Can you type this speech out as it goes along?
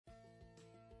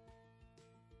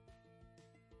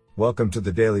Welcome to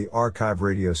the Daily Archive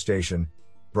radio station,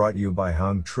 brought you by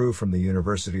Hung Tru from the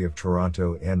University of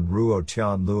Toronto and Ruo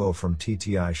Tian Luo from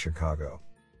TTI Chicago.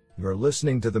 You are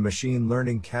listening to the Machine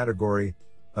Learning category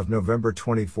of November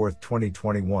 24,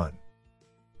 2021.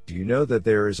 Do you know that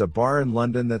there is a bar in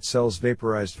London that sells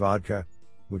vaporized vodka,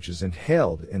 which is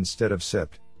inhaled instead of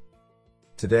sipped?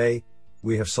 Today,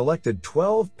 we have selected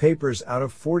 12 papers out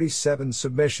of 47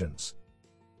 submissions.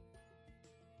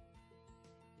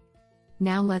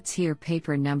 Now let's hear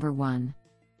paper number 1.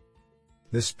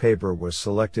 This paper was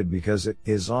selected because it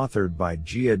is authored by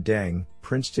Jia Deng,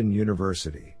 Princeton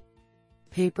University.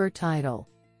 Paper title: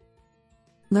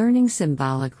 Learning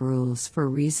Symbolic Rules for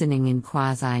Reasoning in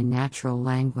Quasi-Natural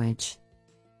Language.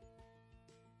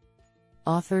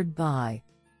 Authored by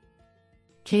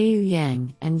Keiyu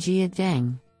Yang and Jia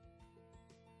Deng.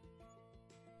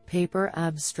 Paper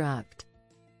abstract: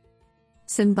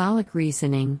 Symbolic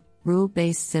reasoning,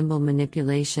 rule-based symbol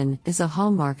manipulation, is a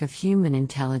hallmark of human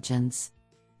intelligence.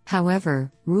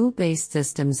 However, rule-based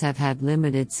systems have had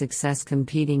limited success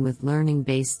competing with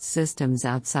learning-based systems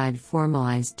outside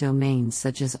formalized domains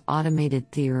such as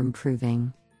automated theorem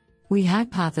proving. We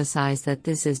hypothesize that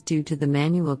this is due to the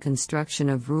manual construction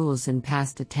of rules in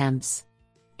past attempts.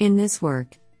 In this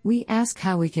work, we ask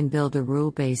how we can build a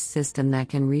rule-based system that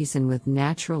can reason with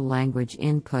natural language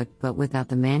input but without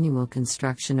the manual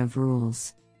construction of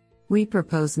rules. We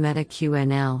propose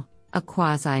MetaQNL, a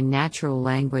quasi-natural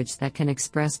language that can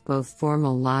express both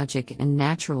formal logic and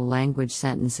natural language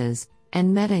sentences,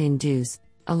 and MetaInduce,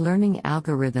 a learning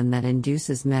algorithm that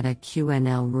induces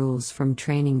MetaQNL rules from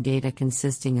training data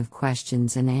consisting of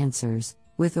questions and answers,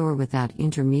 with or without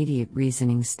intermediate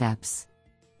reasoning steps.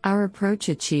 Our approach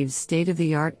achieves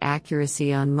state-of-the-art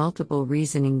accuracy on multiple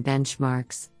reasoning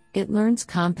benchmarks. It learns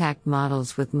compact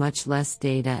models with much less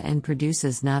data and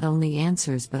produces not only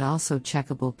answers but also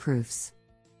checkable proofs.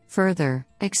 Further,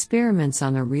 experiments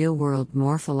on a real-world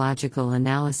morphological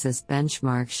analysis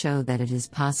benchmark show that it is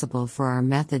possible for our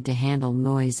method to handle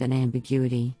noise and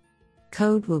ambiguity.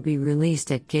 Code will be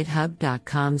released at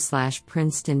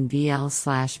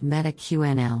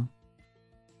github.com/princetonvl/metaqnl.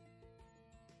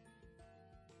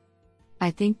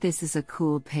 I think this is a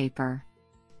cool paper.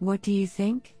 What do you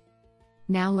think?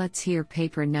 Now let's hear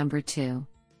paper number 2.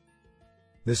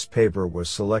 This paper was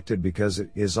selected because it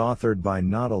is authored by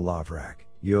Nada Lavrak,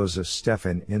 Josef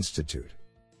Stefan Institute.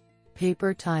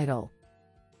 Paper title: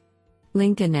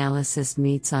 Link Analysis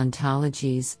Meets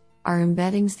Ontologies, Are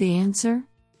Embeddings the Answer?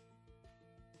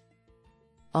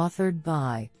 Authored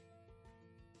by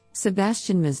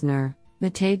Sebastian Misner,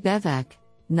 Matej Bevek,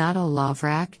 Nada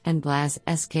Lavrak and Blaz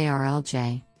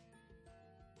Skrlj.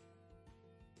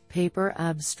 Paper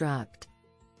abstract: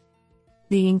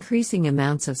 The increasing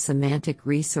amounts of semantic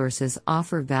resources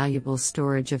offer valuable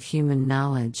storage of human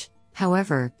knowledge.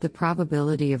 However, the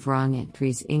probability of wrong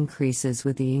entries increases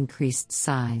with the increased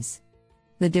size.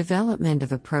 The development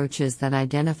of approaches that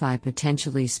identify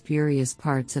potentially spurious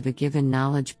parts of a given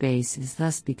knowledge base is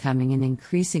thus becoming an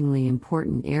increasingly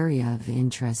important area of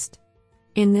interest.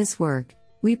 In this work,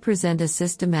 we present a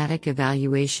systematic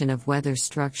evaluation of whether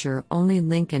structure-only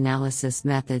link analysis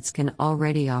methods can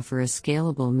already offer a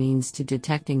scalable means to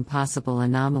detecting possible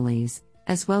anomalies,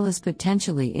 as well as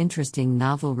potentially interesting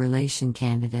novel relation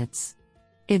candidates.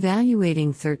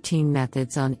 Evaluating 13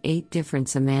 methods on 8 different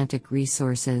semantic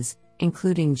resources,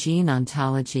 including gene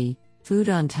ontology, food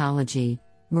ontology,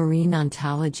 marine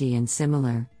ontology and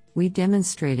similar, we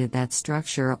demonstrated that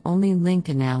structure-only link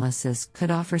analysis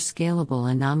could offer scalable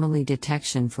anomaly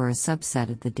detection for a subset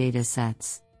of the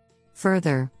datasets.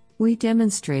 Further, we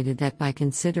demonstrated that by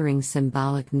considering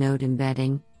symbolic node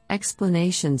embedding,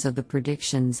 explanations of the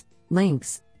predictions,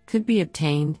 links, could be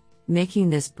obtained, making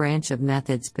this branch of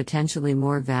methods potentially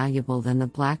more valuable than the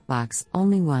black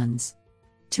box-only ones.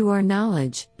 To our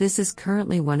knowledge, this is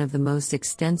currently one of the most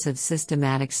extensive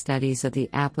systematic studies of the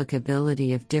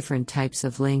applicability of different types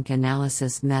of link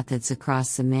analysis methods across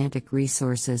semantic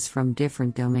resources from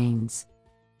different domains.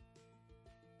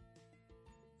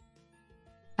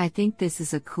 I think this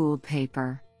is a cool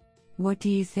paper. What do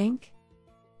you think?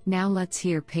 Now let's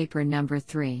hear paper number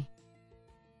 3.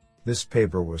 This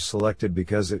paper was selected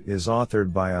because it is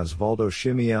authored by Osvaldo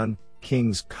Shimian,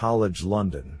 King's College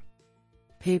London.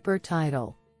 Paper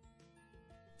title: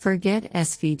 Forget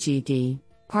SVGD,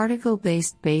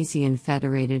 Particle-Based Bayesian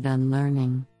Federated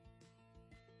Unlearning.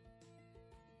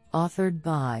 Authored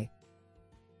by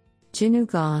Jinu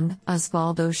Gong,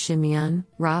 Osvaldo Shimian,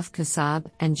 Rav Kassab,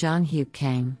 and John-Hugh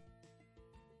Kang.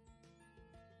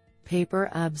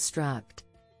 Paper abstract: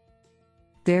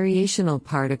 Variational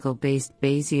particle-based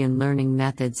Bayesian learning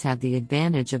methods have the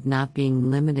advantage of not being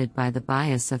limited by the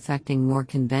bias affecting more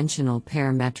conventional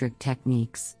parametric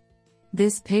techniques.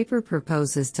 This paper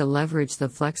proposes to leverage the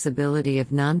flexibility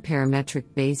of non-parametric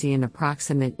Bayesian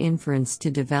approximate inference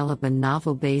to develop a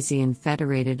novel Bayesian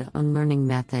federated unlearning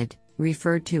method,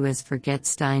 referred to as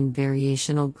Forget-Stein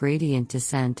variational gradient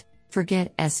descent,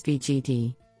 Forget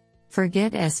SVGD.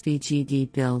 Forget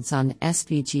SVGD builds on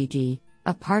SVGD,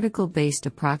 a particle-based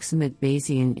approximate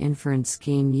Bayesian inference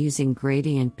scheme using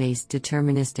gradient-based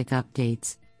deterministic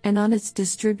updates, and on its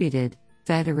distributed,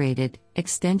 federated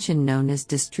extension known as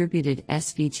distributed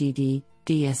SVGD,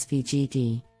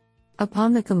 DSVGD.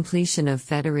 Upon the completion of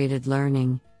federated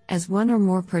learning, as one or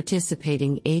more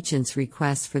participating agents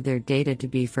request for their data to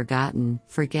be forgotten,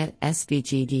 Forget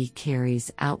SVGD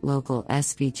carries out local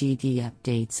SVGD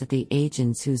updates of the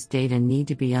agents whose data need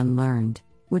to be unlearned,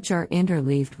 which are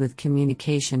interleaved with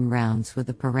communication rounds with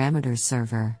a parameter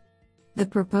server. The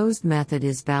proposed method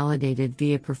is validated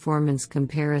via performance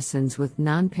comparisons with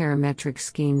non-parametric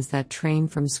schemes that train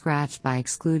from scratch by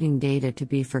excluding data to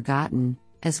be forgotten,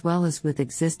 as well as with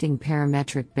existing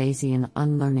parametric Bayesian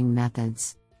unlearning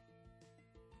methods.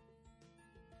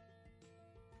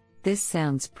 This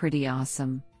sounds pretty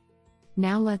awesome.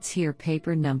 Now let's hear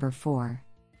paper number 4.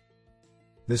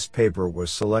 This paper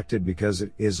was selected because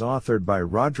it is authored by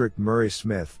Roderick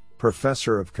Murray-Smith,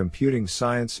 Professor of Computing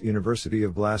Science, University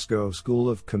of Glasgow School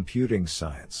of Computing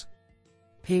Science.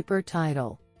 Paper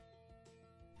title: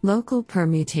 Local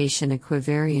Permutation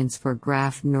Equivariance for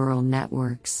Graph Neural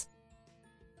Networks.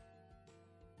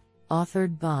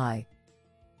 Authored by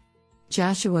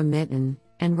Joshua Mitten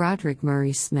and Roderick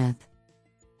Murray-Smith.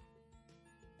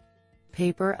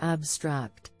 Paper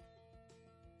abstract: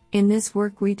 In this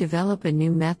work we develop a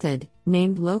new method,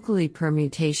 named Locally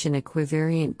Permutation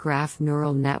Equivariant Graph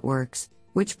Neural Networks,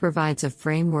 which provides a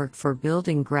framework for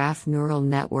building graph neural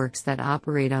networks that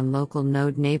operate on local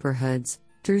node neighborhoods,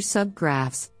 through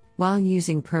subgraphs, while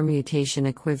using permutation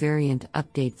equivariant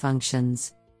update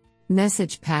functions.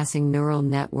 Message-passing neural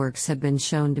networks have been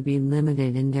shown to be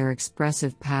limited in their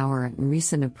expressive power, and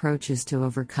recent approaches to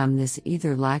overcome this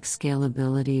either lack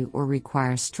scalability or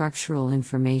require structural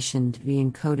information to be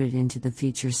encoded into the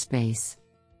feature space.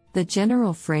 The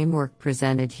general framework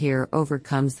presented here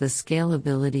overcomes the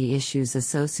scalability issues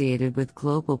associated with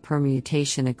global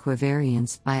permutation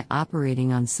equivariance by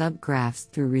operating on subgraphs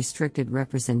through restricted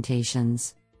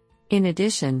representations. In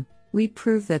addition, we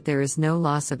prove that there is no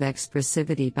loss of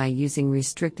expressivity by using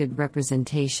restricted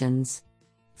representations.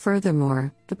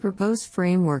 Furthermore, the proposed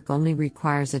framework only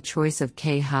requires a choice of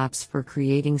k-hops for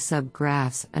creating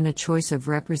subgraphs and a choice of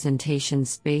representation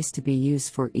space to be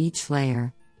used for each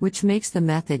layer, which makes the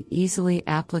method easily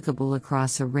applicable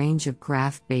across a range of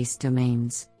graph-based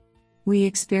domains. We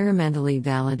experimentally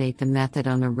validate the method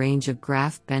on a range of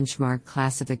graph benchmark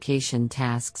classification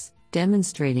tasks,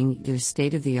 demonstrating either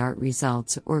state-of-the-art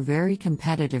results or very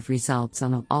competitive results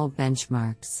on all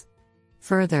benchmarks.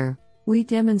 Further, we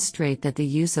demonstrate that the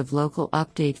use of local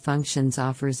update functions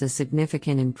offers a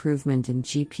significant improvement in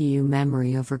GPU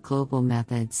memory over global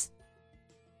methods.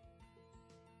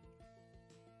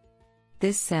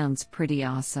 This sounds pretty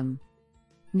awesome.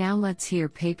 Now let's hear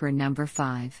paper number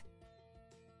 5.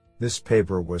 This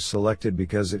paper was selected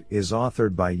because it is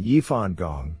authored by Yifan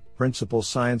Gong, Principal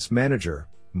Science Manager,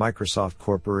 Microsoft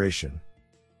Corporation.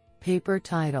 Paper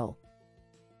title: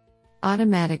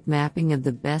 Automatic Mapping of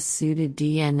the Best-Suited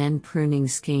DNN Pruning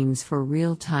Schemes for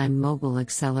Real-Time Mobile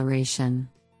Acceleration.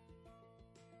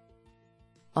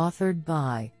 Authored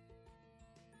by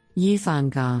Yifan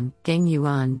Gong,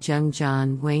 Gengyuan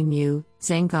Zhengzhan Weimu,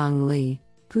 Zhenggong Li,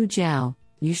 Pu Zhao,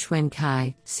 Yuxuan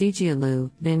Kai, Xijia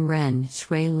Lu, Bin Ren,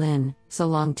 Shui Lin,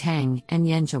 Solong Tang, and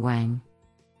Yanzhe Wang.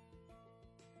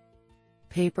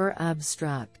 Paper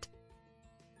abstract: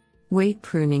 Weight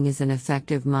pruning is an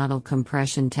effective model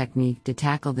compression technique to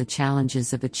tackle the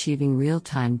challenges of achieving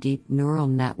real-time deep neural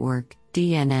network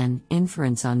 (DNN)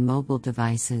 inference on mobile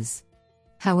devices.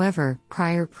 However,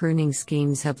 prior pruning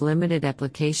schemes have limited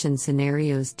application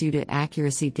scenarios due to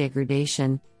accuracy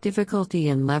degradation, difficulty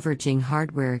in leveraging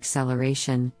hardware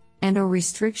acceleration, and/or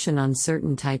restriction on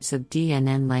certain types of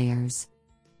DNN layers.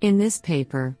 In this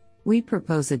paper, we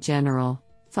propose a general,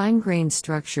 fine-grained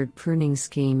structured pruning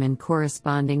scheme and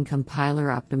corresponding compiler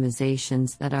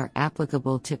optimizations that are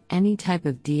applicable to any type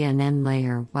of DNN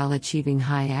layer while achieving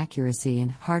high accuracy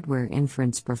and hardware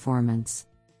inference performance.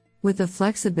 With the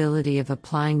flexibility of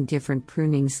applying different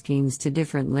pruning schemes to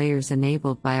different layers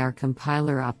enabled by our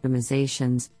compiler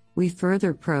optimizations, we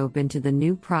further probe into the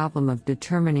new problem of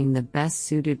determining the best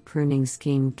suited pruning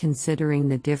scheme considering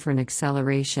the different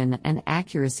acceleration and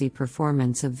accuracy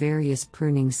performance of various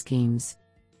pruning schemes.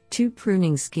 Two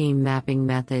pruning scheme mapping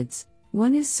methods,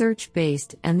 one is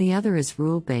search-based and the other is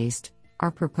rule-based,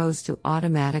 are proposed to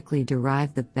automatically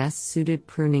derive the best suited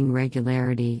pruning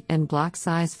regularity and block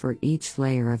size for each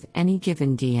layer of any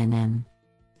given DNN.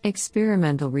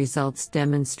 Experimental results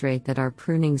demonstrate that our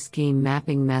pruning scheme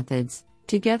mapping methods,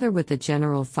 together with the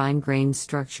general fine-grained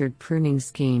structured pruning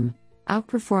scheme,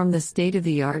 outperform the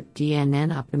state-of-the-art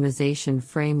DNN optimization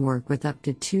framework with up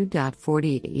to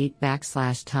 2.48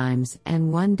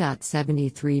 and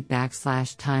 1.73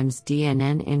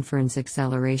 DNN inference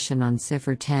acceleration on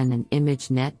CIFAR-10 and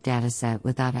ImageNet dataset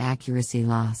without accuracy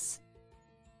loss.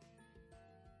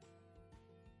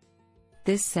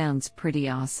 This sounds pretty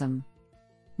awesome.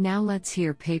 Now let's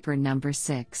hear paper number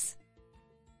 6.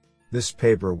 This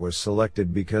paper was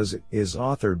selected because it is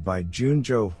authored by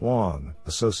Junzhou Huang,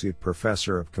 Associate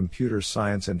Professor of Computer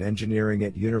Science and Engineering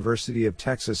at University of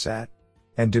Texas at,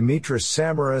 and Dimitris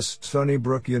Samaras, Stony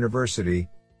Brook University.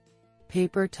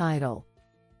 Paper title: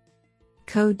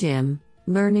 CoDim,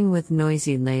 Learning with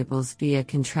Noisy Labels via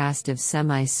Contrastive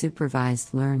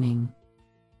Semi-Supervised Learning.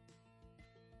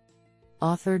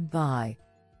 Authored by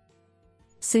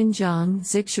Xinjiang,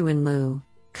 Zixuan Liu,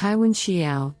 Kaiwen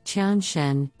Xiao, Qian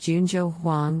Shen, Junzhou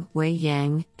Huang, Wei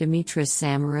Yang, Dimitris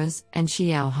Samaras, and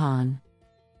Xiao Han.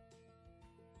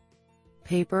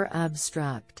 Paper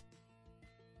abstract: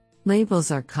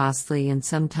 Labels are costly and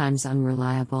sometimes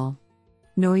unreliable.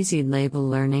 Noisy label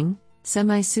learning,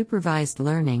 semi-supervised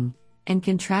learning, and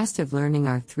contrastive learning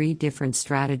are three different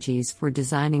strategies for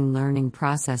designing learning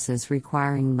processes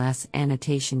requiring less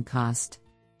annotation cost.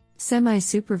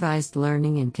 Semi-supervised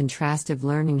learning and contrastive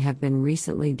learning have been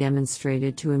recently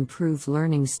demonstrated to improve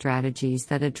learning strategies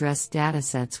that address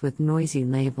datasets with noisy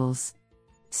labels.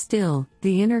 Still,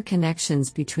 the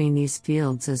interconnections between these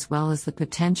fields as well as the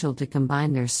potential to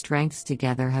combine their strengths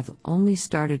together have only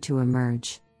started to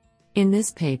emerge. In this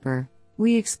paper,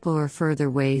 we explore further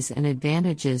ways and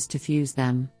advantages to fuse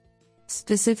them.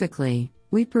 Specifically,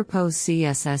 we propose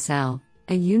CSSL,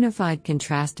 a unified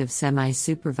contrastive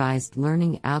semi-supervised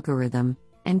learning algorithm,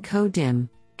 and CoDim,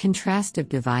 contrastive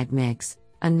divide mix,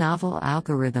 a novel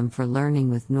algorithm for learning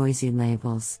with noisy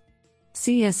labels.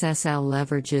 CSSL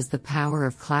leverages the power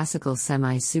of classical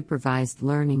semi-supervised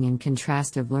learning and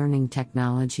contrastive learning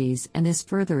technologies and is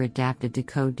further adapted to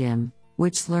CoDim,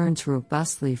 which learns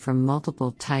robustly from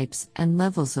multiple types and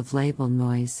levels of label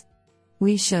noise.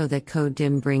 We show that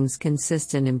CoDim brings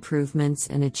consistent improvements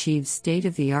and achieves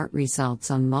state-of-the-art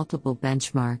results on multiple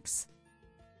benchmarks.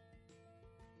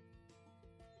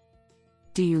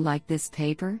 Do you like this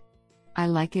paper? I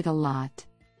like it a lot.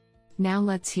 Now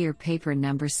let's hear paper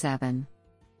number 7.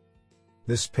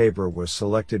 This paper was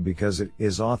selected because it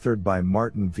is authored by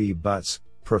Martin V. Butz,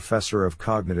 Professor of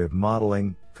Cognitive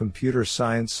Modeling, Computer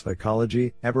Science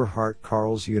Psychology, Eberhard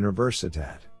Karls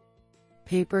Universität.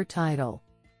 Paper title: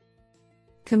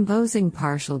 Composing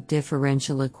Partial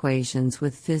Differential Equations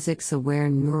with Physics-Aware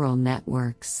Neural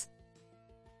Networks.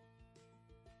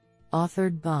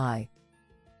 Authored by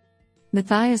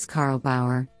Matthias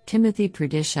Karlbauer, Timothy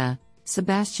Pradisha,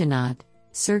 Sebastian Ott,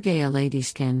 Sergei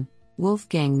Aladishkin,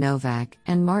 Wolfgang Novak,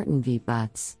 and Martin V.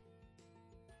 Butz.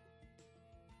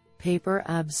 Paper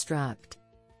abstract: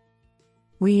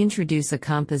 We introduce a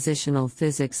compositional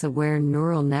physics-aware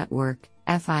neural network,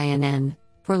 FINN,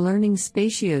 for learning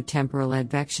spatiotemporal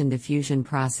advection diffusion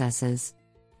processes.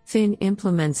 FINN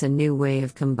implements a new way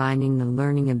of combining the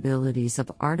learning abilities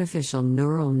of artificial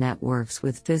neural networks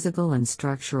with physical and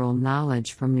structural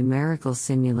knowledge from numerical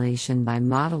simulation by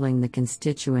modeling the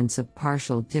constituents of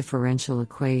partial differential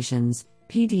equations,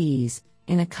 PDEs,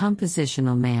 in a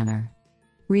compositional manner.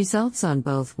 Results on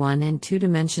both 1- and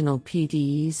 2-dimensional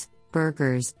PDEs,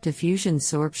 Burgers, diffusion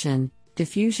sorption,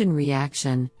 diffusion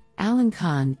reaction,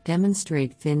 Alencon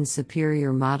demonstrate FINN's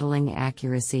superior modeling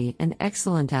accuracy and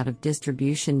excellent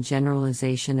out-of-distribution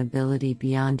generalization ability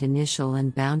beyond initial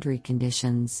and boundary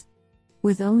conditions.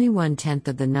 With only 1/10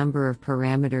 of the number of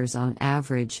parameters on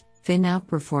average, FINN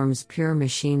outperforms pure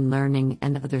machine learning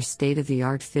and other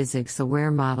state-of-the-art physics-aware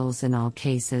models in all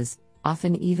cases,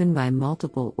 often even by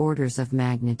multiple orders of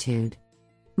magnitude.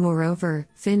 Moreover,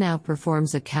 FINN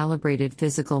outperforms a calibrated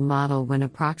physical model when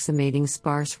approximating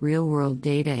sparse real-world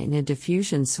data in a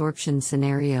diffusion sorption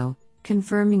scenario,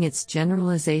 confirming its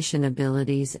generalization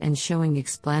abilities and showing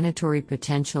explanatory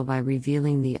potential by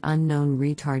revealing the unknown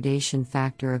retardation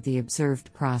factor of the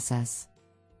observed process.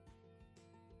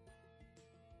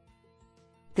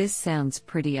 This sounds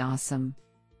pretty awesome.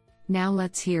 Now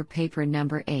let's hear paper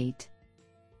number 8.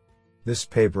 This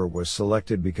paper was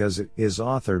selected because it is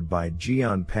authored by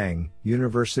Jian Peng,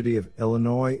 University of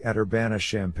Illinois at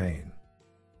Urbana-Champaign.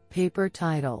 Paper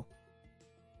title: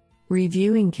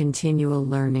 Reviewing Continual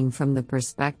Learning from the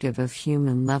Perspective of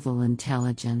Human-Level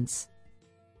Intelligence.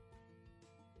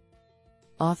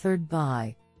 Authored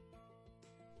by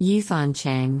Yifan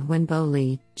Chang, Wenbo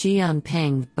Li, Jian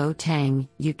Peng, Bo Tang,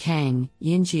 Yu Kang,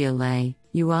 Yinjia Lei,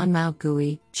 Yuanmao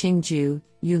Gui, Qingju,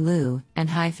 Yu Lu, and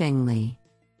Haifeng Li.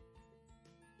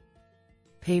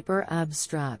 Paper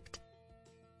abstract: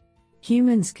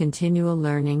 Humans' continual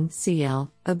learning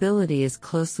 (CL) ability is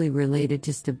closely related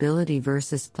to stability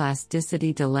versus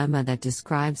plasticity dilemma that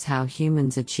describes how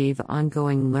humans achieve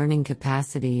ongoing learning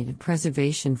capacity and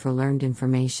preservation for learned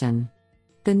information.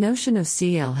 The notion of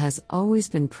CL has always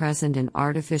been present in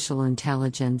artificial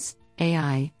intelligence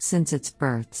 (AI) since its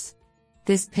births.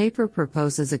 This paper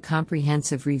proposes a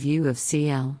comprehensive review of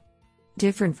CL.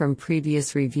 Different from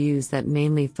previous reviews that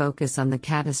mainly focus on the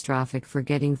catastrophic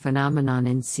forgetting phenomenon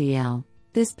in CL,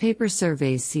 this paper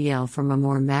surveys CL from a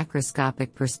more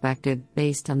macroscopic perspective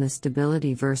based on the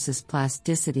stability versus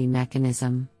plasticity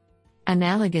mechanism.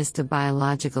 Analogous to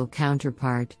biological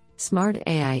counterpart, smart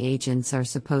AI agents are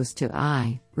supposed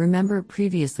to remember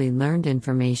previously learned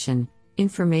information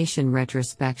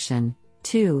retrospection,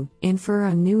 2. Infer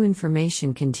on new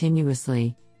information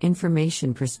continuously,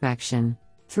 information prospection,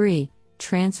 3.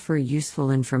 Transfer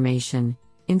useful information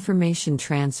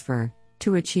transfer,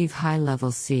 to achieve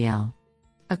high-level CL.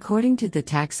 According to the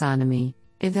taxonomy,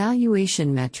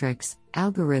 evaluation metrics,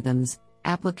 algorithms,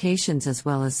 applications as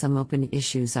well as some open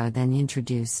issues are then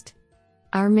introduced.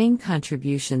 Our main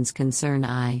contributions concern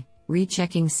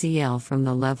rechecking CL from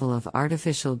the level of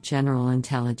artificial general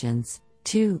intelligence,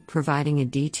 2. Providing a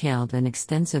detailed and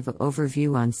extensive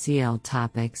overview on CL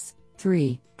topics,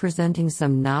 3. Presenting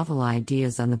some novel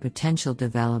ideas on the potential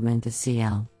development of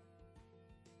CL.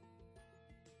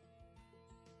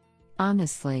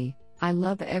 Honestly, I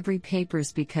love every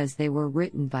papers because they were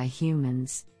written by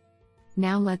humans.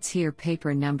 Now let's hear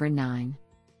paper number 9.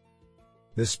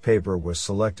 This paper was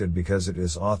selected because it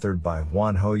is authored by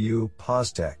Huanho Yu,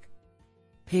 POSTECH.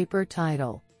 Paper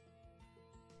title: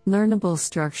 Learnable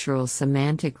Structural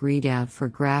Semantic Readout for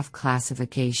Graph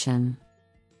Classification.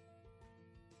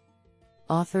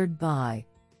 Authored by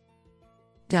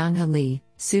Donghe Li,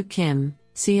 Sue Kim,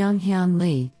 Seonghyun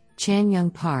Lee,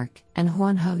 Chanyoung Park, and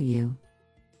Huanho Yu.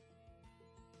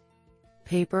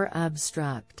 Paper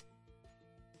abstract: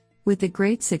 With the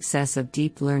great success of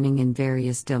deep learning in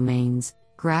various domains,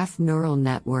 graph neural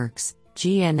networks,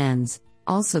 GNNs,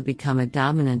 also become a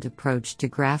dominant approach to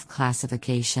graph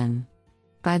classification.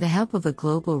 By the help of a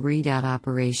global readout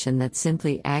operation that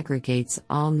simply aggregates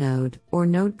all node, or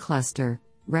node cluster,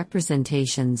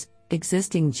 representations,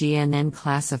 existing GNN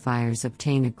classifiers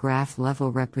obtain a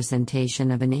graph-level representation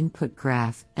of an input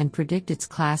graph and predict its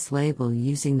class label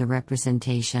using the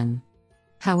representation.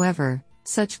 However,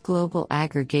 such global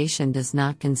aggregation does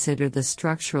not consider the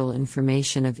structural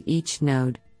information of each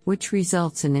node, which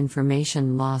results in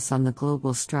information loss on the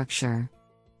global structure.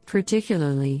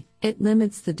 Particularly, it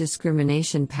limits the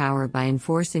discrimination power by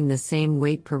enforcing the same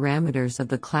weight parameters of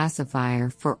the classifier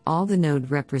for all the node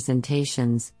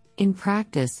representations. In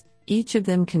practice, each of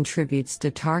them contributes to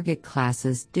target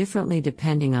classes differently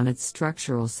depending on its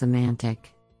structural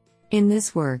semantic. In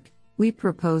this work, we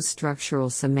propose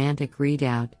structural semantic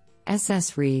readout,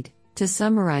 SSRead, to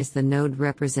summarize the node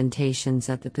representations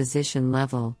at the position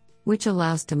level, which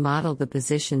allows to model the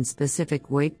position-specific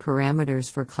weight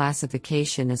parameters for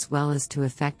classification as well as to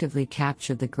effectively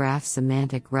capture the graph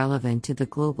semantic relevant to the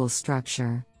global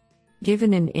structure.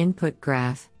 Given an input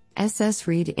graph,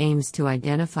 SSRead aims to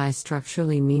identify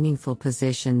structurally meaningful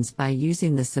positions by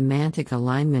using the semantic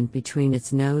alignment between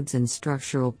its nodes and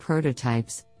structural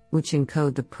prototypes, which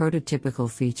encode the prototypical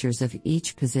features of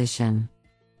each position.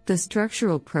 The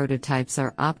structural prototypes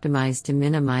are optimized to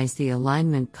minimize the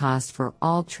alignment cost for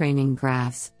all training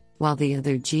graphs, while the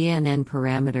other GNN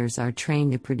parameters are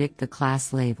trained to predict the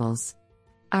class labels.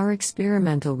 Our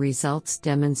experimental results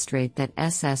demonstrate that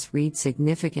SSRead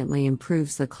significantly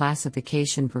improves the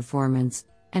classification performance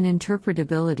and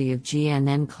interpretability of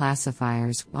GNN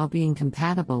classifiers while being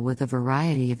compatible with a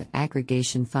variety of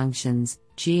aggregation functions,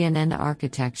 GNN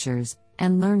architectures,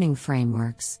 and learning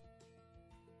frameworks.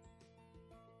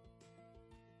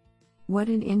 What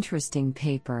an interesting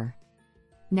paper.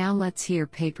 Now let's hear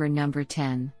paper number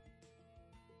 10.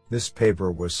 This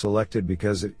paper was selected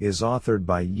because it is authored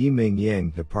by Yiming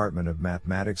Ying, Department of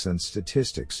Mathematics and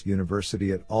Statistics,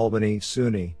 University at Albany,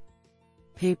 SUNY.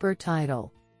 Paper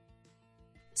title: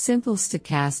 Simple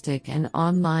Stochastic and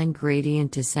Online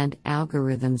Gradient Descent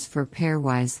Algorithms for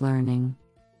Pairwise Learning.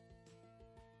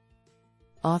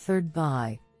 Authored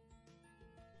by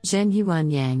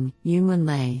Zhenyuan Yang, Yunwen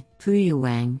Lei, Puyu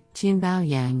Wang, Jianbao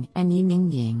Yang, and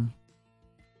Yiming Ying.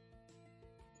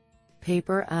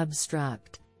 Paper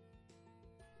abstract.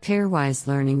 Pairwise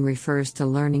learning refers to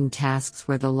learning tasks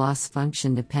where the loss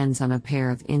function depends on a pair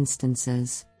of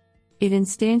instances. It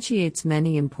instantiates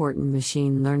many important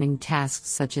machine learning tasks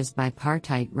such as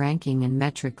bipartite ranking and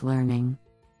metric learning.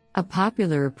 A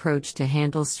popular approach to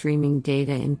handle streaming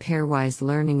data in pairwise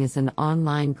learning is an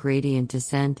online gradient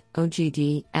descent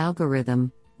 (OGD)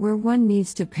 algorithm, where one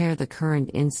needs to pair the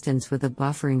current instance with a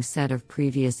buffering set of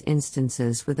previous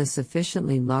instances with a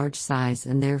sufficiently large size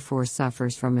and therefore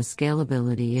suffers from a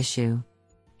scalability issue.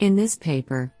 In this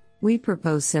paper, we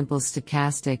propose simple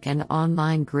stochastic and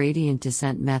online gradient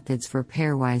descent methods for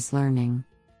pairwise learning.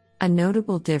 A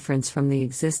notable difference from the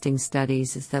existing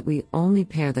studies is that we only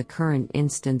pair the current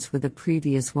instance with a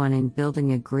previous one in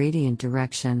building a gradient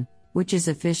direction, which is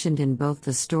efficient in both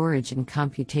the storage and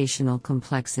computational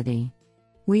complexity.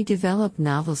 We develop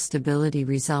novel stability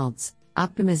results,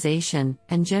 optimization,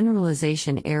 and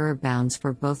generalization error bounds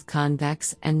for both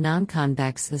convex and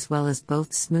non-convex as well as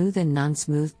both smooth and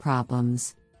non-smooth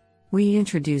problems. We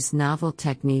introduce novel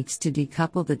techniques to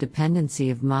decouple the dependency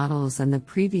of models and the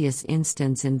previous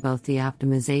instance in both the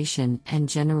optimization and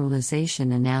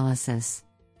generalization analysis.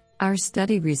 Our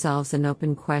study resolves an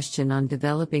open question on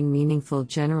developing meaningful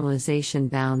generalization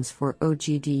bounds for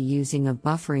OGD using a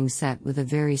buffering set with a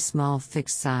very small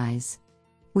fixed size.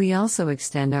 We also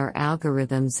extend our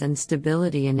algorithms and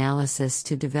stability analysis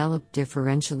to develop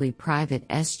differentially private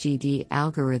SGD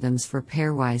algorithms for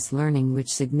pairwise learning,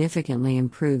 which significantly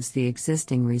improves the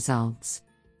existing results.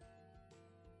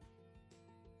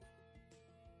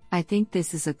 I think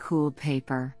this is a cool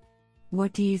paper.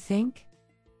 What do you think?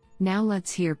 Now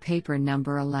let's hear paper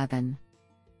number 11.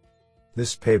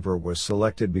 This paper was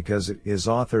selected because it is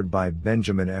authored by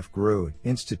Benjamin F. Grue,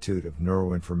 Institute of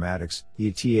Neuroinformatics,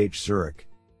 ETH Zurich.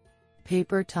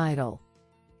 Paper title: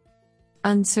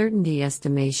 Uncertainty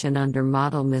Estimation under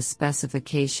Model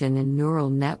Misspecification in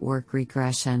Neural Network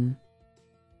Regression.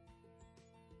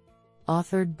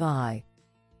 Authored by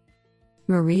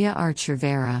Maria R.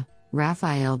 Cervera,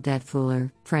 Raphael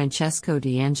Detfuller, Francesco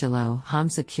D'Angelo,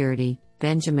 HomSecurity,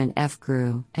 Benjamin F.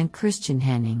 Grue, and Christian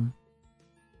Henning.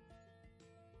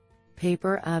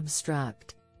 Paper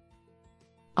abstract.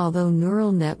 Although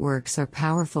neural networks are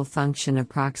powerful function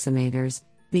approximators,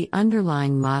 the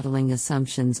underlying modeling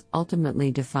assumptions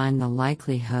ultimately define the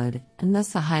likelihood, and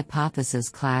thus the hypothesis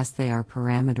class they are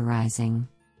parameterizing.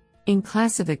 In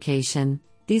classification,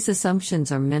 these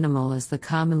assumptions are minimal as the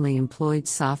commonly employed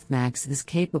softmax is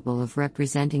capable of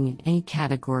representing any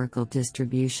categorical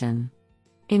distribution.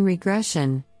 In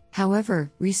regression, however,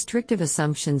 restrictive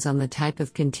assumptions on the type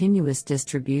of continuous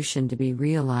distribution to be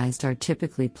realized are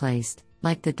typically placed,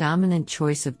 like the dominant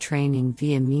choice of training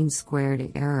via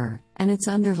mean-squared error, and its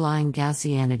underlying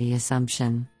Gaussianity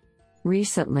assumption.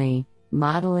 Recently,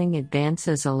 modeling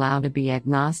advances allow to be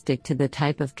agnostic to the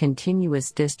type of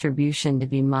continuous distribution to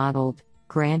be modeled,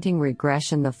 granting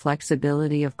regression the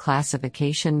flexibility of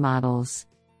classification models.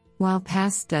 While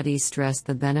past studies stress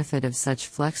the benefit of such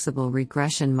flexible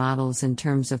regression models in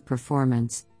terms of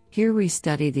performance, here we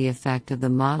study the effect of the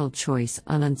model choice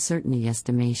on uncertainty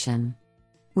estimation.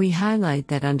 We highlight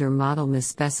that under model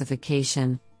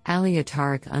misspecification,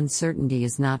 aleatoric uncertainty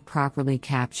is not properly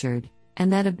captured,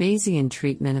 and that a Bayesian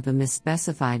treatment of a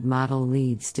misspecified model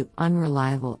leads to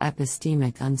unreliable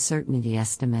epistemic uncertainty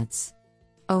estimates.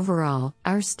 Overall,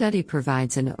 our study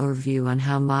provides an overview on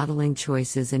how modeling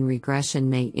choices in regression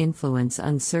may influence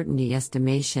uncertainty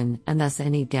estimation and thus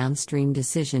any downstream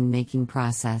decision-making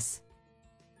process.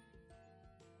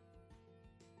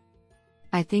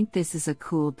 I think this is a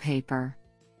cool paper.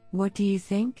 What do you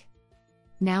think?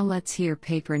 Now let's hear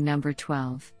paper number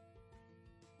 12.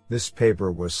 This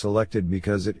paper was selected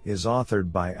because it is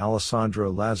authored by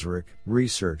Alessandro Lazaric,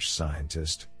 research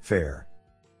scientist, FAIR.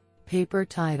 Paper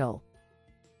title: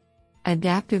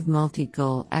 Adaptive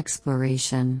Multi-Goal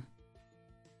Exploration.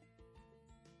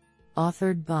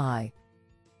 Authored by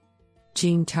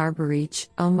Jean Tarbarich,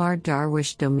 Omar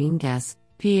Darwish Dominguez,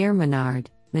 Pierre Menard,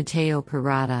 Matteo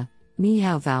Parada,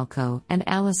 Michał Valco, and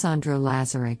Alessandro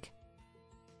Lazaric.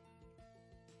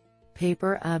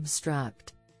 Paper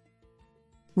abstract.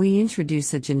 We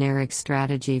introduce a generic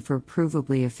strategy for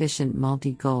provably efficient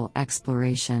multi-goal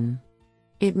exploration.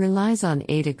 It relies on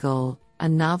ADA goal, a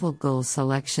novel goal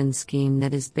selection scheme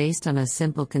that is based on a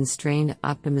simple constrained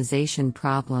optimization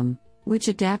problem, which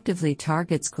adaptively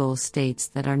targets goal states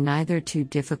that are neither too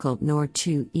difficult nor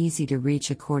too easy to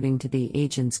reach according to the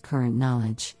agent's current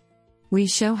knowledge. We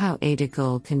show how eta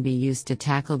goal can be used to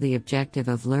tackle the objective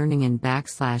of learning in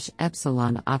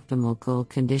 \epsilon optimal goal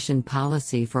condition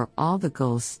policy for all the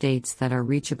goal states that are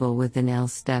reachable within L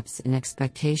steps in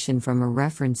expectation from a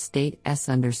reference state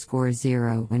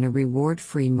S_0 in a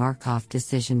reward-free Markov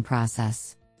decision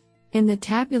process. In the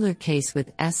tabular case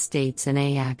with S states and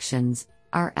A actions,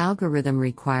 our algorithm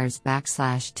requires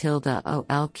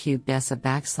 \OL cubed S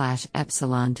a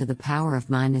epsilon to the power of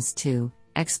 -2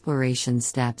 exploration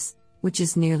steps, which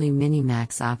is nearly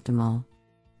minimax optimal.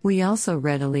 We also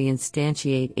readily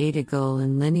instantiate eta goal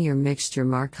in linear mixture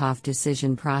Markov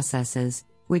decision processes,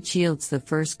 which yields the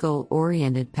first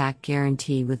goal-oriented PAC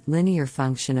guarantee with linear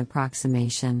function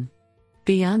approximation.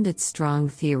 Beyond its strong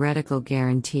theoretical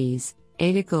guarantees,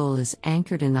 eta goal is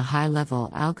anchored in the high-level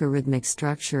algorithmic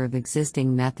structure of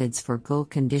existing methods for goal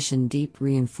condition deep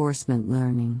reinforcement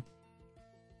learning.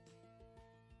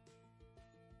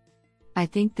 I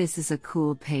think this is a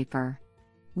cool paper.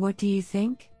 What do you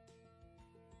think?